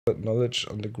about knowledge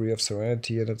on degree of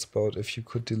serenity, and it's about if you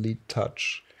could delete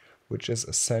touch, which is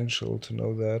essential to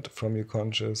know that from your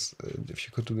conscious, if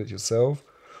you could do that yourself,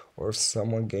 or if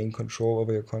someone gained control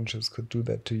over your conscious could do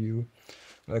that to you.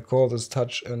 And I call this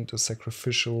touch and the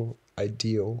sacrificial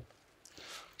ideal.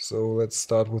 So let's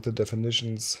start with the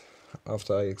definitions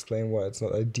after I explain why it's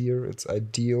not idea. It's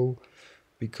ideal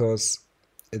because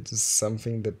it is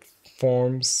something that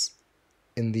forms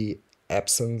in the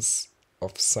absence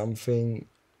of something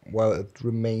while it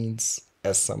remains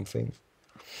as something.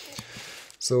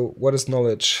 So what is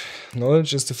knowledge?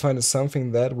 Knowledge is defined as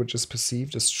something that which is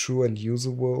perceived as true and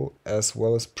usable as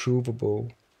well as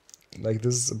provable. Like,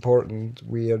 this is important.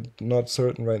 We are not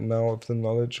certain right now if the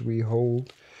knowledge we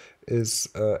hold is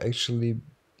actually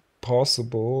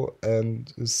possible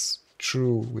and is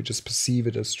true. We just perceive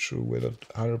it as true. We're not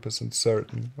 100%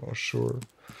 certain or sure.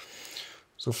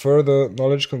 So further,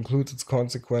 knowledge concludes its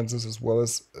consequences as well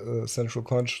as central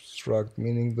construct,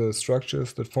 meaning the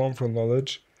structures that form from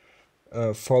knowledge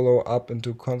follow up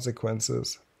into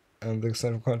consequences, and the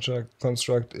central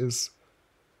construct is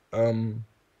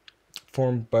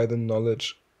formed by the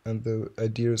knowledge and the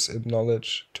ideas in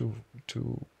knowledge to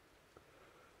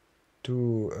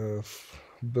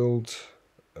build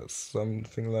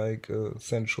something like a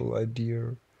central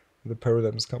idea. The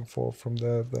paradigms come forth from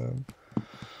there then.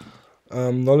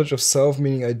 Knowledge of self,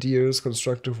 meaning ideas,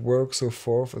 constructive work, so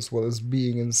forth, as well as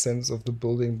being in sense of the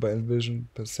building by envisioned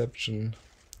perception.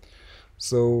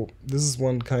 So this is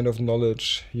one kind of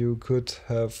knowledge. You could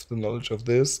have the knowledge of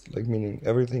this, like meaning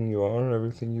everything you are,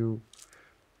 everything you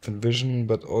envision,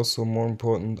 but also more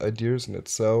important, ideas in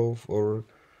itself, or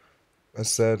as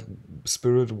said,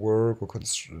 spirit work or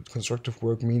constructive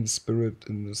work means spirit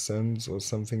in the sense, or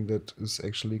something that is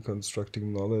actually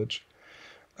constructing knowledge.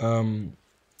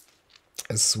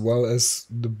 As well as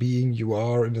the being you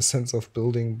are in the sense of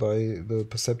building by the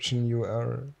perception you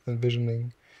are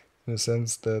envisioning, in the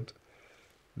sense that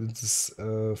this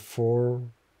is for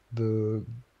the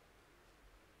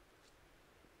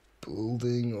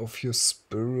building of your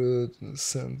spirit, in a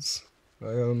sense.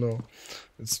 I don't know.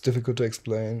 It's difficult to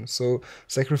explain. So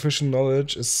sacrificial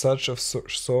knowledge is such of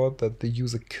sort that the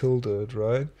user killed it,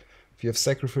 right? If you have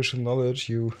sacrificial knowledge,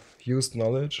 you used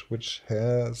knowledge, which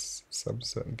has some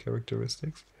certain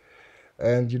characteristics,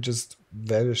 and you just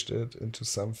vanished it into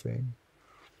something.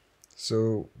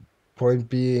 So point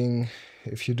being,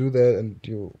 if you do that and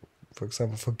you, for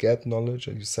example, forget knowledge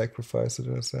and you sacrifice it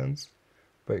in a sense,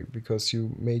 because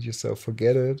you made yourself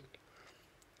forget it,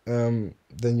 then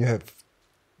you have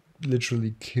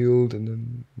literally killed,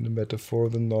 in the metaphor,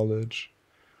 the knowledge.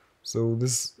 So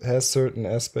this has certain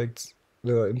aspects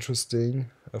that are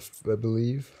interesting, I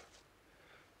believe,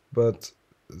 but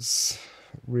it's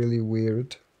really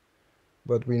weird.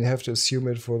 But we have to assume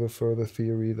it for the further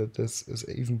theory that this is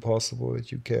even possible,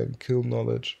 that you can kill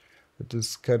knowledge, that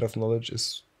this kind of knowledge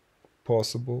is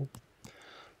possible.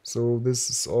 So this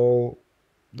is all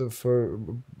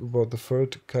about the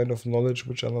third kind of knowledge,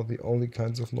 which are not the only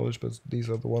kinds of knowledge, but these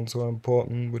are the ones who are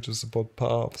important, which is about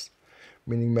paths,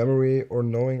 meaning memory or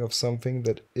knowing of something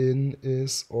that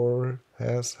is or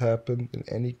has happened in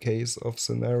any case of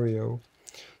scenario.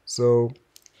 So,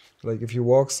 like, if you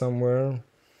walk somewhere,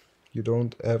 you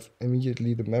don't have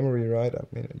immediately the memory, right? I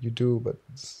mean, you do, but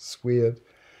it's weird.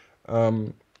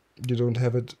 You don't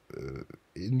have it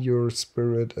in your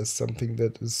spirit as something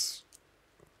that is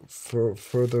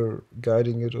further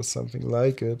guiding it or something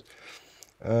like it.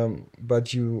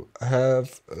 But you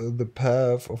have the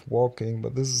path of walking,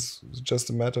 but this is just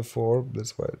a metaphor.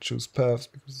 That's why I choose paths,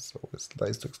 because it's always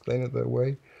nice to explain it that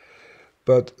way.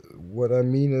 But what I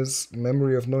mean is,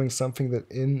 memory of knowing something that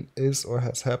is or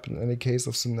has happened in any case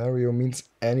of scenario means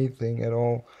anything at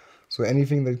all. So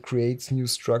anything that creates new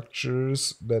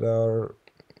structures that are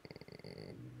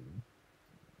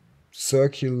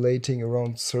circulating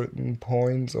around certain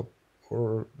points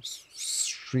or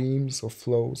streams or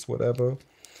flows, whatever,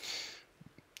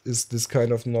 is this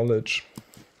kind of knowledge.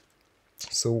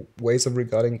 So ways of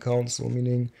regarding counsel,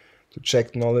 meaning to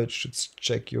check knowledge, to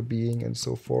check your being and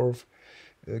so forth.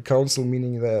 Counsel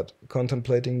meaning that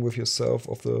contemplating with yourself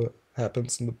of the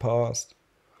happens in the past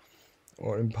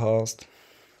or in past.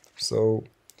 So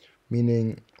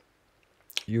meaning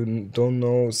you don't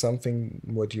know something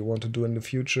what you want to do in the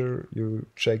future, you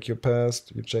check your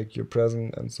past, you check your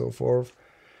present and so forth,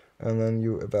 and then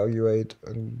you evaluate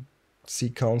and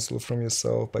seek counsel from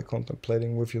yourself by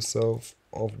contemplating with yourself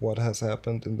of what has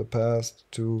happened in the past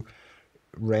to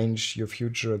range your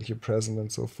future and your present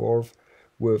and so forth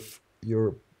with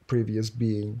your previous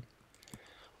being.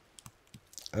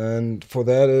 And for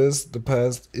that is, the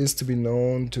past is to be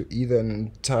known to either an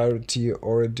entirety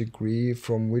or a degree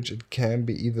from which it can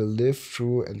be either lived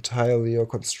through entirely or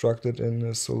constructed in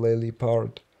a solely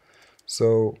part.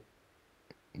 So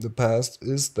the past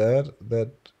is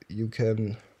that you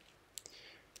can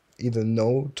either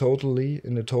know totally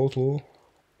in a total,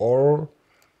 or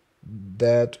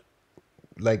that,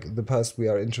 like the past we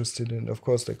are interested in, of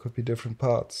course there could be different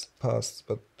pasts,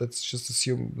 but let's just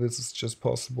assume this is just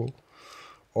possible,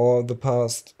 or the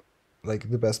past, like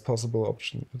the best possible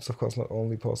option. It's of course not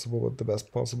only possible, but the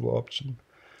best possible option.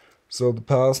 So the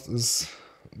past is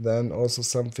then also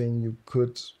something you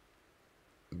could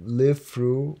live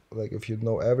through, like if you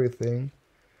know everything,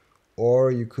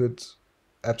 or you could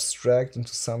abstract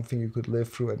into something you could live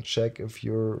through and check if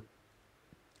your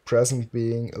present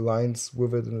being aligns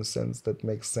with it in a sense that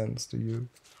makes sense to you.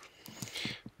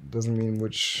 Doesn't mean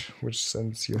which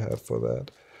sense you have for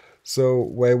that. So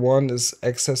way one is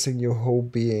accessing your whole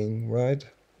being, right?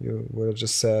 You, what I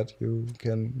just said, you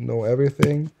can know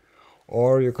everything,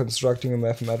 or you're constructing a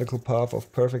mathematical path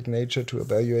of perfect nature to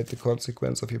evaluate the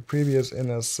consequence of your previous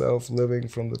inner self living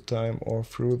from the time or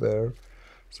through there.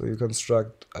 So you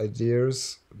construct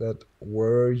ideas that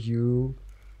were you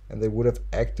and they would have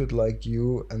acted like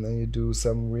you, and then you do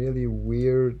some really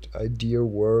weird idea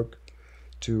work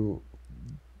to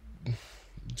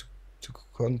to, to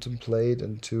contemplate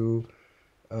and to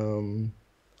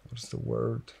what's the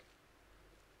word,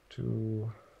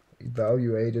 to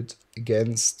evaluate it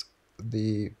against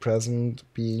the present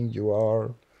being you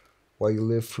are while you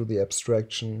live through the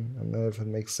abstraction. And then if it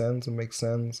makes sense, it makes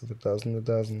sense. If it doesn't, it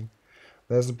doesn't.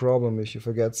 There's a problem if you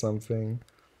forget something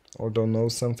or don't know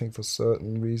something for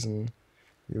certain reason.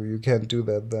 You can't do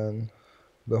that then,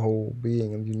 the whole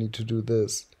being, and you need to do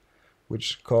this,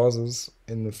 which causes,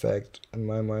 in effect, in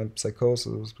my mind,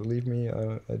 psychosis. Believe me,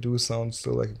 I do sound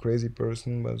still like a crazy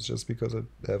person, but it's just because I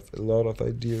have a lot of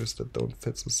ideas that don't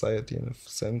fit society in a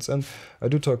sense, and I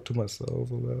do talk to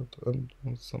myself a lot, and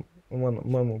some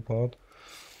one more part,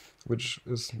 which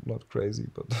is not crazy,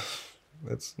 but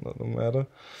that's not a matter.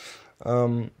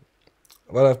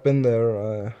 But I've been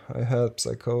there. I had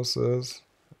psychosis,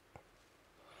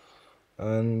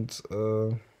 and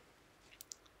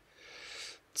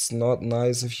it's not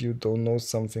nice if you don't know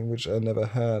something, which I never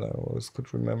had. I always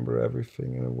could remember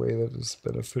everything in a way that is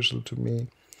beneficial to me.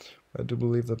 I do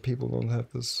believe that people don't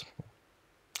have this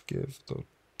gift or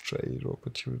trait or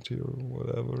opportunity or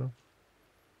whatever.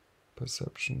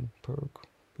 Perception, perk,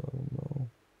 I don't know.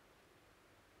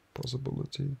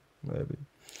 Possibility, maybe.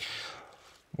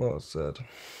 Well said.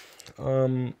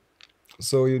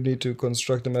 So you need to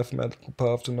construct a mathematical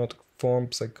path to not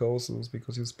form psychosis,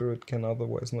 because your spirit can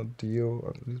otherwise not deal,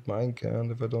 at least mine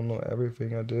can. If I don't know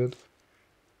everything I did,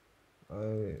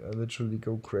 I literally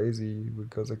go crazy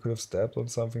because I could have stepped on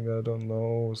something that I don't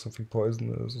know, something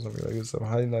poisonous or something like this. I'm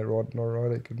highly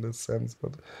neurotic in this sense,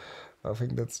 but I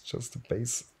think that's just the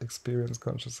base experience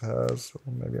conscious has,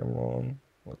 or maybe I'm wrong.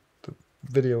 But the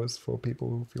video is for people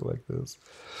who feel like this.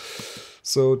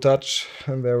 So touch,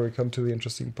 and there we come to the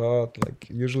interesting part. Like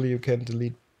usually you can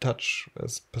delete touch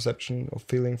as perception or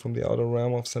feeling from the outer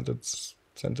realm of centered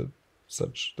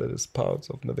such that is parts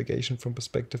of navigation from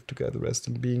perspective to guide the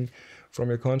resting being from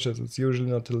your conscious. It's usually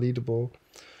not deletable.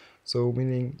 So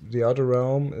meaning the outer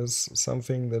realm is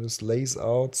something that is lays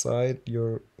outside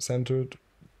your centered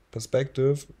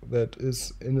perspective, that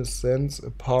is in a sense a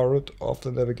part of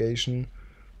the navigation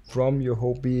from your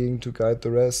whole being to guide the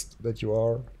rest that you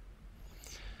are.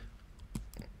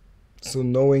 So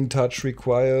knowing touch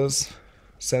requires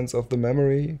sense of the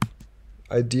memory,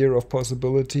 idea of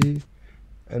possibility,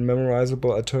 and memorizable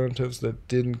alternatives that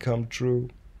didn't come true.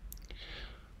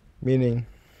 Meaning,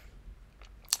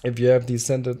 if you have these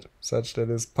centered such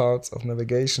that is parts of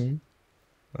navigation,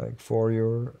 like for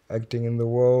your acting in the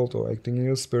world or acting in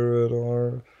your spirit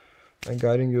or and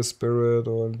guiding your spirit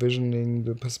or envisioning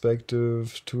the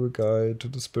perspective to a guide to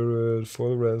the spirit for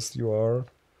the rest you are,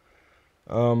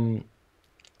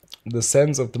 the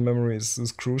sense of the memories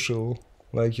is crucial.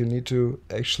 Like you need to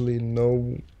actually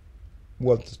know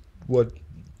what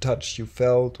touch you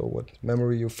felt or what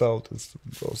memory you felt is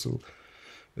also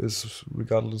is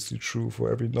regardlessly true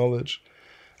for every knowledge.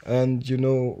 And you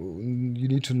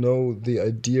need to know the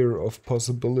idea of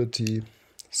possibility.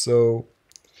 So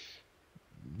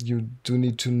you do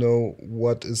need to know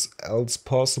what is else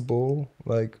possible,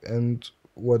 like, and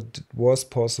what was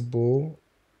possible,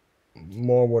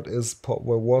 more what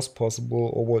was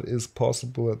possible or what is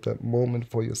possible at that moment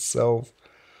for yourself.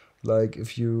 Like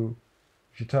if you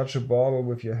touch a bottle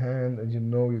with your hand and you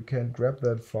know you can't grab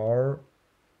that far,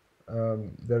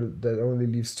 that only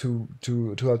leaves two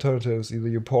alternatives. Either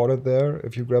you port it there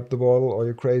if you grab the bottle, or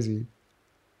you're crazy.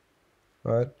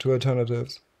 Right? Two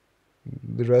alternatives.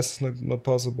 The rest is not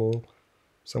possible.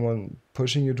 Someone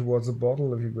pushing you towards the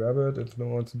bottle, if you grab it, if no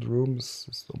one's in the room,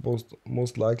 is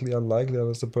most likely unlikely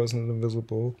unless the person is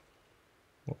invisible.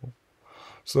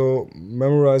 So,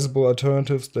 memorizable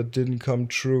alternatives that didn't come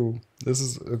true. This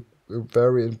is a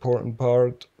very important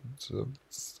part. I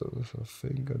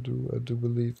think I do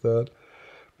believe that,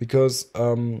 because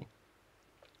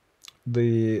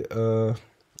the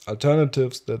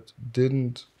alternatives that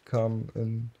didn't come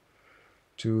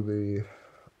into the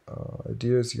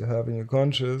ideas you have in your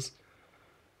conscious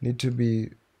need to be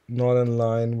not in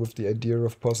line with the idea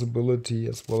of possibility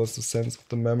as well as the sense of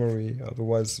the memory.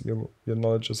 Otherwise, your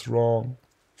knowledge is wrong.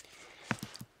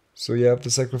 So you have the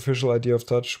sacrificial idea of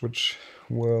touch, which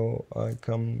will I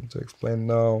come to explain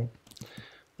now.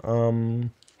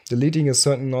 Deleting a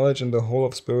certain knowledge in the whole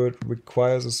of spirit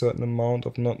requires a certain amount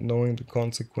of not knowing the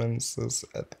consequences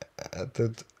at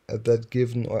that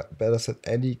given, or better said,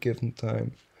 any given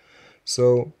time.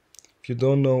 So if you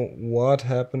don't know what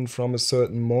happened from a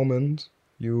certain moment,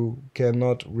 you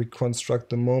cannot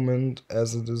reconstruct the moment,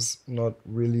 as it is not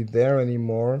really there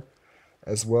anymore,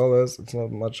 as well as it's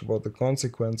not much about the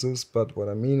consequences. But what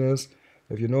I mean is,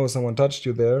 if you know someone touched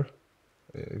you there,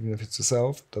 even if it's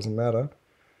yourself, doesn't matter,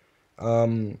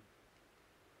 and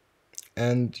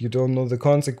you don't know the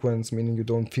consequence, meaning you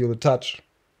don't feel the touch.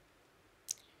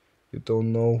 You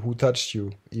don't know who touched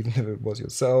you, even if it was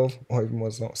yourself or even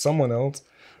was someone else.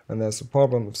 And there's a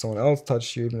problem if someone else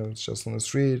touched you, even if it's just on the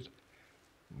street.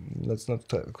 Let's not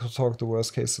talk the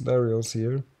worst case scenarios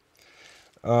here.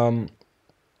 Even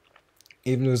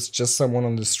if it's just someone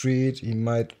on the street, he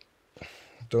might,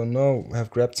 don't know, have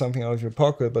grabbed something out of your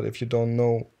pocket, but if you don't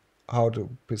know how to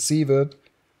perceive it,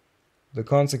 the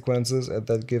consequences at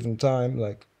that given time,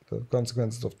 like the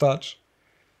consequences of touch,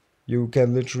 you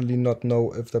can literally not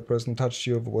know if that person touched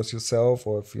you, if it was yourself,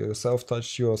 or if yourself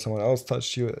touched you, or someone else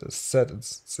touched you. As said,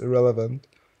 it's irrelevant.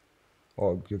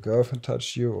 Or your girlfriend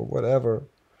touched you, or whatever.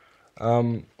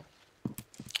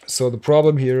 So the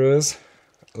problem here is,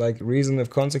 like, reason of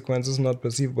consequences not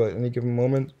perceived by any given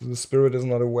moment, the spirit is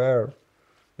not aware.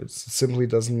 It simply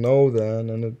doesn't know then,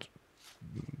 and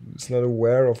it's not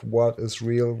aware of what is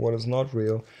real, what is not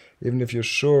real. Even if you're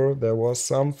sure there was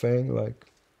something, like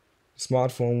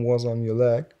smartphone was on your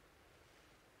leg,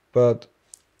 but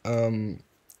the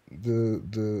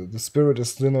spirit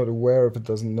is still not aware if it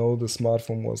doesn't know the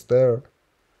smartphone was there.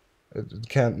 It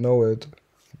can't know it.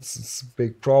 It's a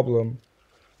big problem,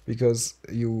 because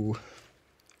you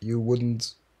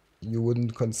wouldn't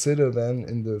consider then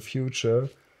in the future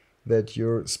that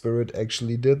your spirit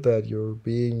actually did that. Your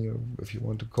being, if you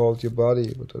want to call it your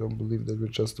body, but I don't believe that we're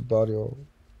just a body, or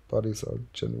bodies are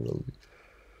generally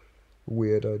a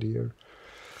weird idea.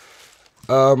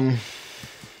 And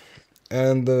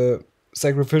the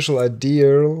sacrificial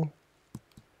ideal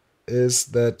is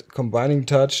that combining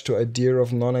touch to idea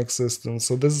of non-existence.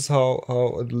 So this is how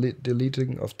a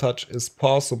deleting of touch is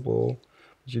possible.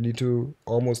 You need to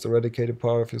almost eradicate a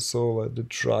part of your soul. I did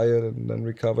try it and then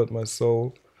recovered my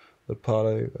soul. That part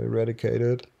I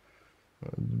eradicated.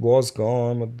 It was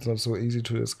gone, but it's not so easy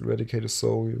to just eradicate a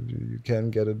soul. You can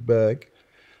get it back.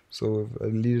 So I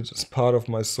deleted as part of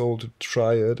my soul to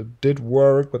try it. It did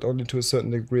work, but only to a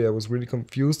certain degree. I was really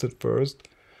confused at first.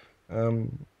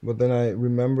 But then I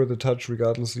remember the touch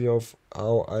regardlessly of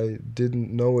how I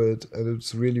didn't know it, and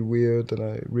it's really weird. And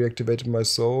I reactivated my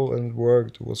soul, and it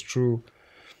worked. It was true.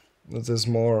 There's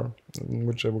more,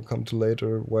 which I will come to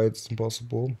later, why it's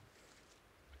impossible.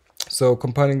 So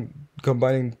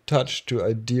combining touch to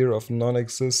idea of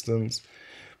non-existence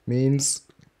means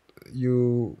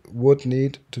you would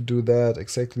need to do that,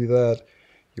 exactly that.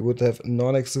 You would have a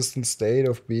non-existent state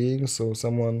of being, so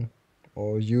someone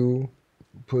or you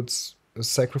puts a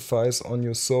sacrifice on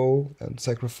your soul and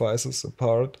sacrifices a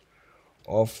part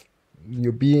of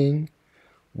your being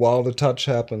while the touch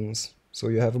happens. So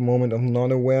you have a moment of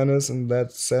non-awareness in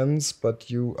that sense, but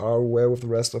you are aware with the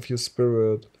rest of your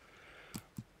spirit.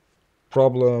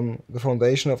 Problem: the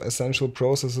foundation of essential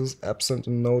processes absent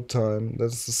in no time.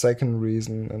 That's the second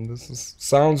reason, and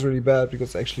sounds really bad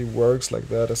because it actually works like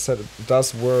that. I said it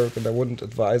does work, and I wouldn't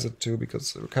advise it to,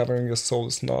 because recovering your soul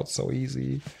is not so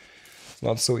easy. It's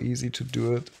not so easy to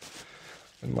do it.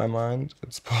 In my mind,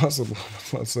 it's possible, but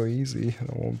it's not so easy. And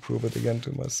I won't prove it again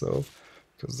to myself,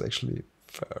 because it's actually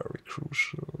very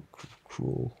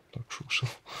cruel, not crucial.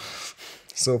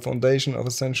 So foundation of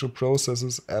essential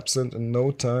processes absent in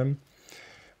no time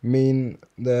mean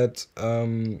that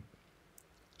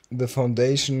the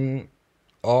foundation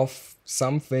of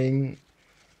something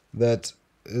that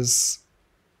is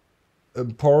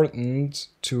important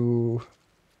to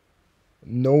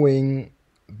knowing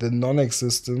the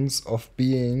non-existence of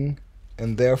being,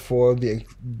 and therefore the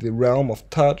realm of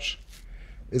touch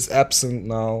is absent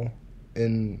now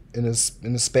in a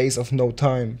space of no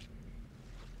time,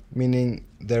 meaning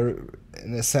there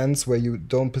in a sense where you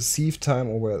don't perceive time,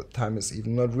 or where time is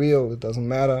even not real. It doesn't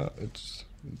matter, it's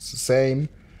the same.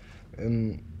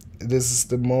 And this is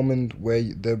the moment where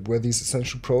where these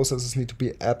essential processes need to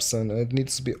be absent, and it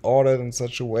needs to be ordered in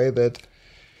such a way that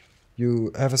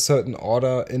you have a certain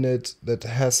order in it that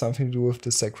has something to do with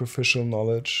the sacrificial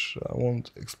knowledge. I won't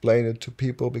explain it to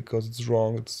people because it's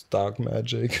wrong, it's dark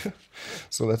magic.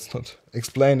 So let's not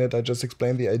explain it, I just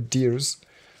explain the ideas.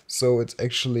 So it's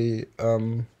actually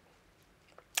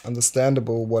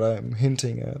understandable what I'm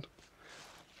hinting at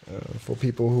for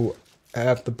people who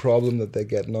have the problem that they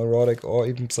get neurotic or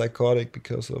even psychotic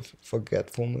because of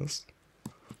forgetfulness.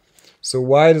 So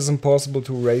why it is impossible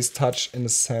to erase touch in a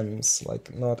sense,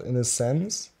 like not in a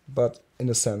sense, but in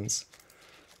a sense.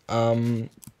 The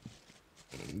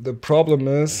problem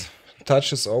is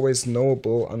touch is always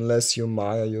knowable unless you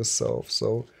maya yourself.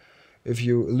 So if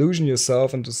you illusion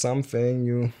yourself into something,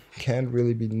 you can't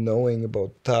really be knowing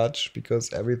about touch,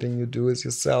 because everything you do is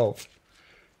yourself,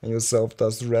 and yourself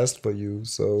does the rest for you.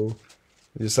 So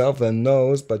yourself then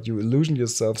knows, but you illusion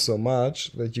yourself so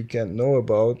much that you can't know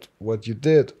about what you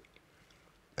did.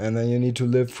 And then you need to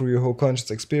live through your whole conscious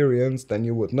experience, then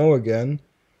you would know again.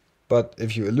 But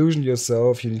if you illusion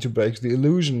yourself, you need to break the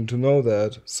illusion to know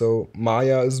that. So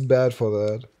Maya is bad for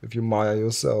that, if you Maya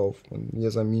yourself. And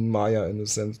yes, I mean Maya in the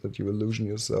sense that you illusion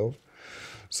yourself.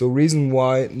 So reason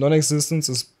why non-existence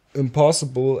is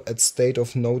impossible at state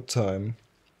of no time.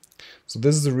 So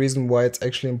this is the reason why it's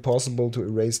actually impossible to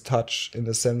erase touch, in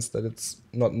the sense that it's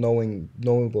not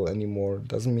knowable anymore. It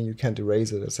doesn't mean you can't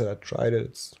erase it. I said I tried it.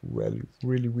 It's really,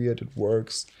 really weird. It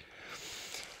works.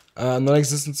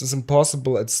 Non-existence is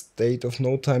impossible at state of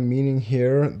no time, meaning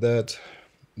here that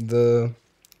the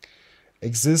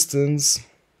existence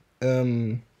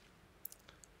in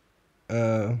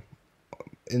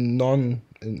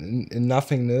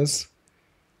nothingness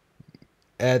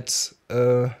at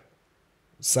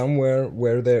somewhere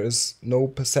where there is no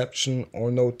perception or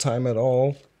no time at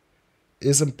all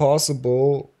is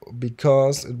impossible,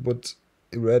 because it would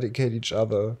eradicate each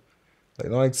other.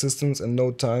 Like non-existence and no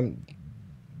time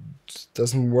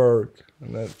doesn't work,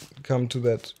 and I come to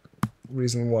that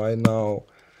reason why now.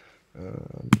 I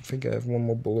think I have one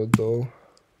more bullet though.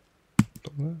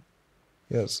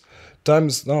 Yes, time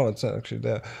is, no, it's not actually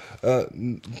there.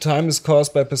 Time is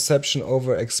caused by perception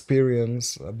over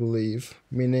experience, I believe,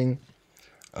 meaning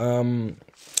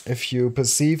if you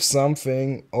perceive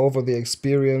something over the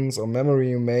experience or memory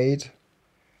you made,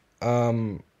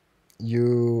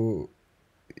 you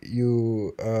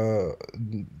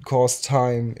cause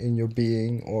time in your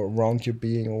being, or around your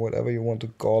being, or whatever you want to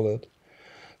call it.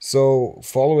 So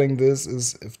following this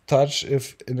is,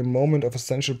 if in a moment of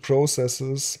essential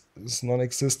processes is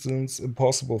non-existence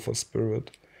impossible for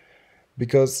spirit,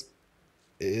 because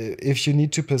if you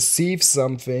need to perceive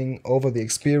something over the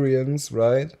experience,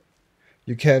 right,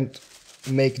 you can't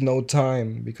make no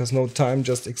time, because no time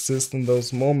just exists in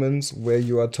those moments where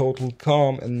you are total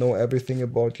calm and know everything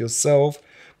about yourself,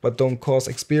 but don't cause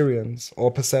experience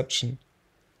or perception.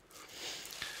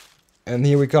 And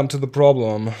here we come to the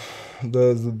problem.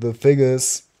 The thing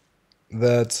is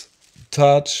that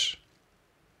touch,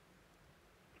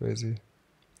 crazy,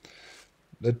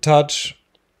 the touch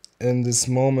in this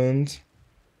moment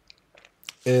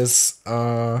is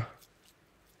then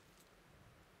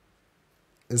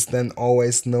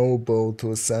always knowable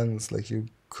to a sense, like you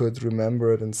could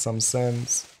remember it in some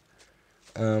sense,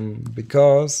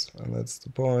 because, and that's the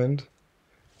point,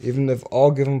 even if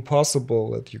all given possible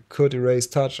that you could erase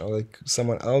touch, or like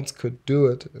someone else could do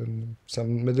it in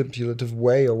some manipulative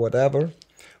way or whatever,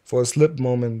 for a slip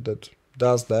moment that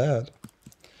does that,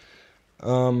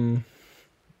 the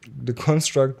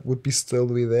construct would be still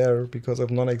be there because of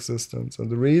non-existence.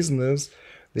 And the reason is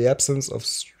the absence of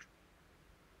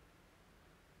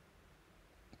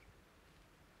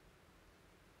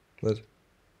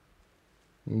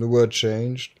the word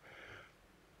changed.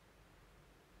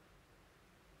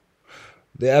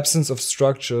 The absence of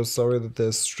structure, sorry that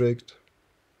they're strict.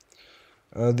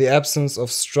 The absence of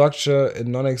structure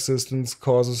in non-existence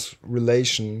causes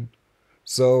relation.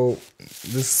 So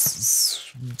this is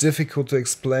difficult to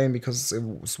explain because it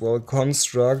was, well, a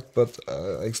construct, but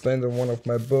I explained in one of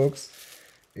my books.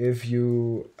 If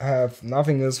you have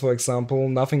nothingness, for example,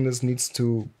 nothingness needs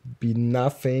to be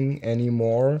nothing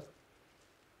anymore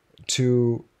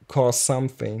to cause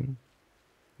something.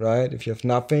 right? If you have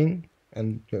nothing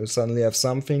and you suddenly have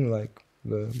something like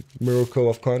the miracle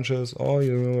of conscious or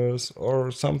universe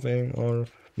or something or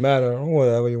matter or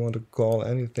whatever you want to call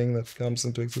anything that comes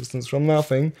into existence from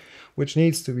nothing, which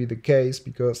needs to be the case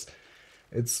because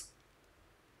it's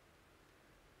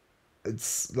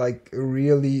like a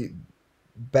really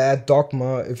bad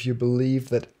dogma if you believe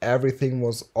that everything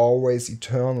was always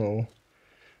eternal,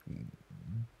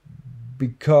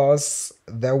 because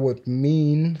that would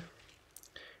mean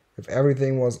if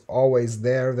everything was always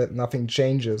there that nothing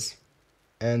changes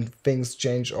and things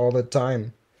change all the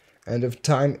time. And if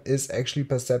time is actually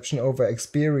perception over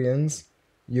experience,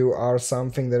 you are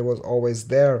something that was always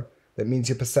there. That means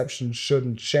your perception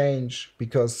shouldn't change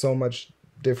because so much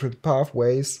different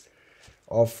pathways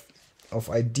of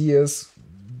ideas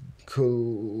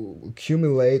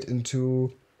accumulate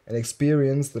into an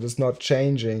experience that is not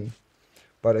changing.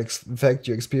 But in fact,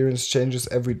 your experience changes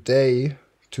every day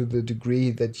to the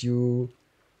degree that you,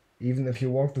 even if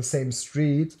you walk the same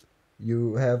street,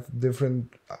 you have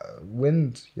different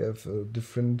wind, you have a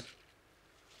different,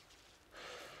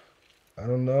 I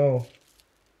don't know,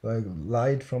 like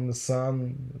light from the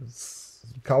sun,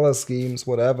 color schemes,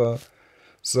 whatever.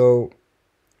 So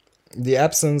the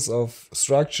absence of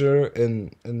structure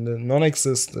in the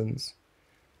non-existence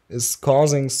is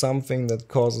causing something that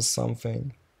causes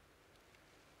something.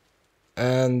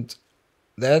 And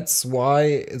that's why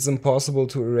it's impossible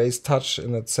to erase touch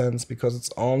in that sense, because it's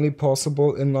only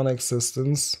possible in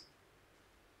non-existence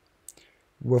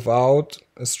without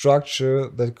a structure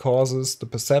that causes the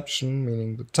perception,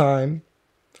 meaning the time,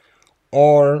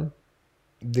 or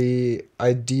the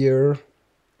idea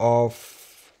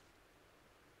of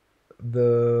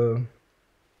the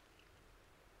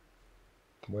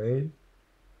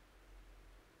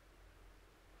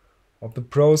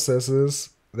processes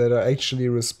that are actually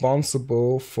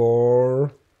responsible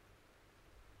for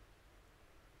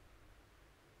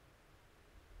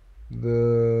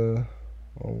the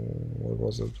what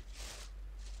was it?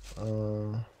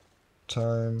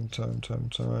 Time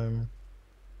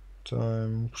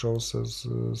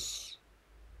processes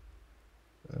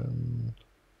and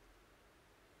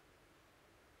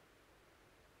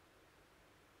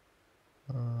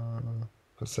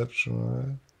perception,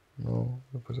 right? No,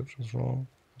 the perception is wrong.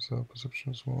 So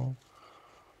perception is wrong.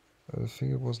 I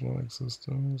think it was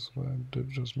non-existence. I did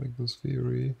just make this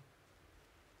theory.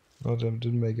 No, I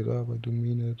didn't make it up. I do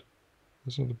mean it.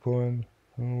 That's not the point.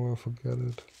 I don't know why I forget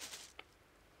it.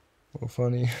 Well,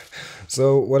 funny.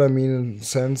 So what I mean in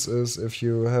sense is, if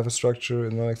you have a structure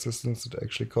in non-existence that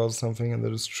actually causes something and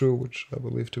that is true, which I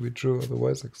believe to be true,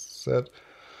 otherwise, like I said,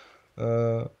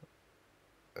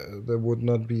 there would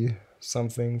not be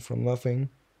something from nothing,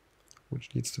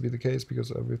 which needs to be the case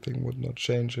because everything would not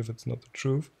change if it's not the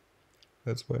truth.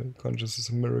 That's why consciousness is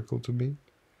a miracle to me.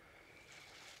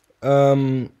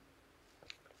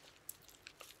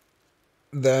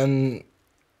 Then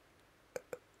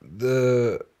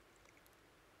the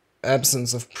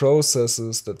absence of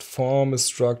processes that form a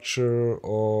structure,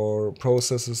 or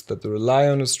processes that rely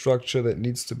on a structure that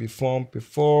needs to be formed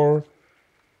before,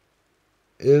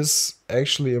 is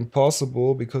actually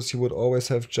impossible, because you would always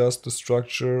have just the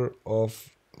structure of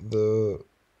the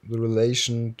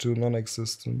relation to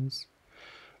non-existence.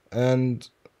 And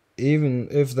even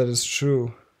if that is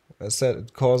true, I said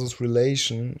it causes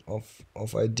relation of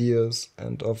ideas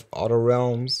and of other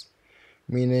realms,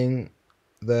 meaning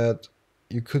that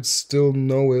you could still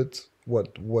know it,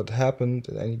 what happened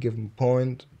at any given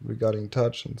point regarding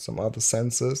touch and some other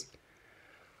senses,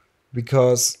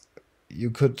 because you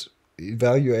could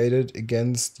evaluate it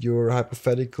against your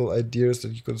hypothetical ideas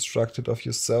that you constructed of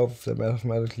yourself. They're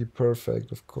mathematically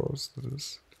perfect, of course, that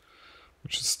is,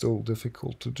 which is still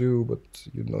difficult to do, but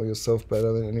you know yourself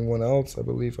better than anyone else. I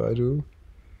believe I do.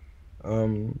 Well,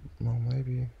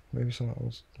 maybe someone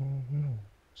else. Oh, no,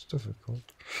 it's difficult.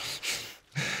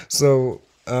 So,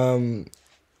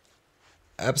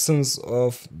 absence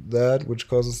of that, which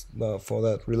causes for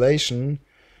that relation,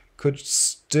 could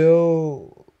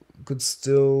still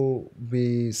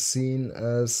be seen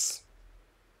as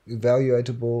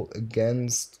evaluatable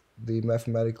against the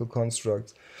mathematical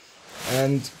constructs.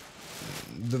 And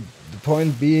the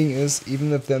point being is,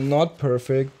 even if they're not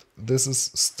perfect, this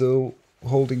is still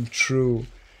holding true,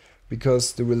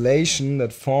 because the relation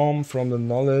that formed from the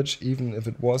knowledge, even if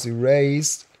it was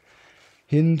erased,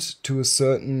 hint to a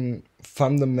certain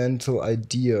fundamental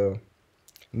idea.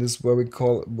 And this is why we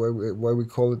call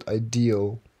it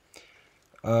ideal.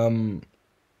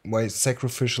 Why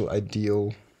sacrificial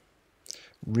ideal?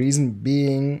 Reason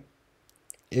being,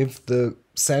 if the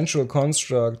central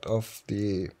construct of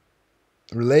the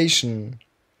relation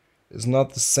is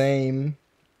not the same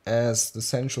as the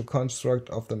central construct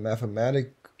of the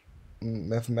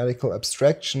mathematical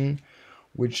abstraction,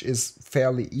 which is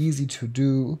fairly easy to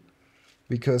do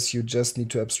because you just need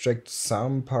to abstract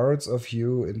some parts of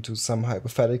you into some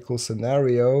hypothetical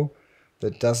scenario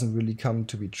that doesn't really come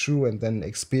to be true, and then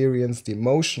experience the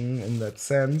emotion in that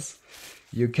sense,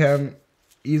 you can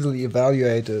easily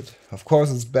evaluate it. Of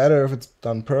course, it's better if it's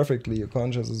done perfectly. Your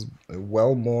conscious is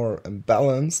well more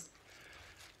imbalanced,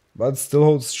 but it still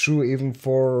holds true even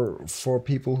for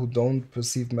people who don't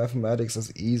perceive mathematics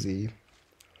as easy.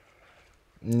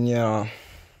 Yeah.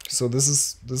 So this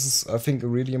is I think a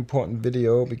really important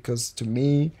video, because to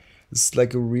me it's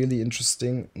like a really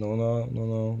interesting, no,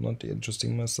 not the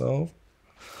interesting myself.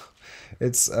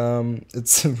 It's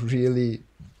a really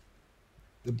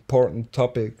important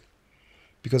topic,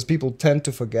 because people tend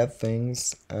to forget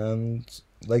things, and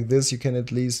like this you can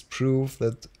at least prove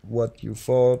that what you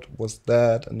thought was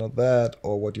that and not that,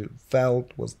 or what you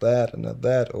felt was that and not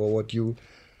that, or what you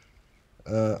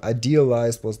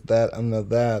idealized was that and not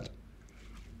that.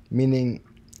 Meaning,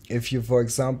 if you, for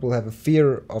example, have a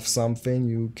fear of something,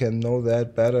 you can know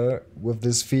that better with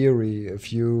this theory.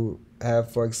 If you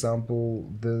have, for example,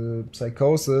 the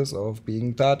psychosis of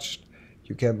being touched,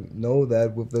 you can know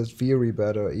that with this theory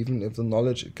better, even if the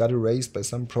knowledge got erased by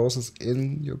some process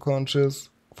in your conscious,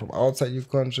 from outside your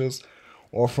conscious,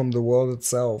 or from the world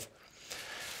itself.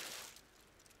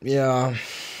 Yeah,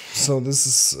 so this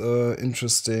is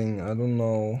interesting. I don't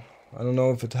know. I don't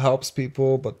know if it helps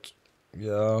people, but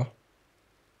yeah,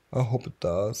 I hope it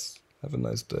does. Have a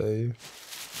nice day,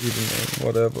 evening,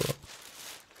 whatever.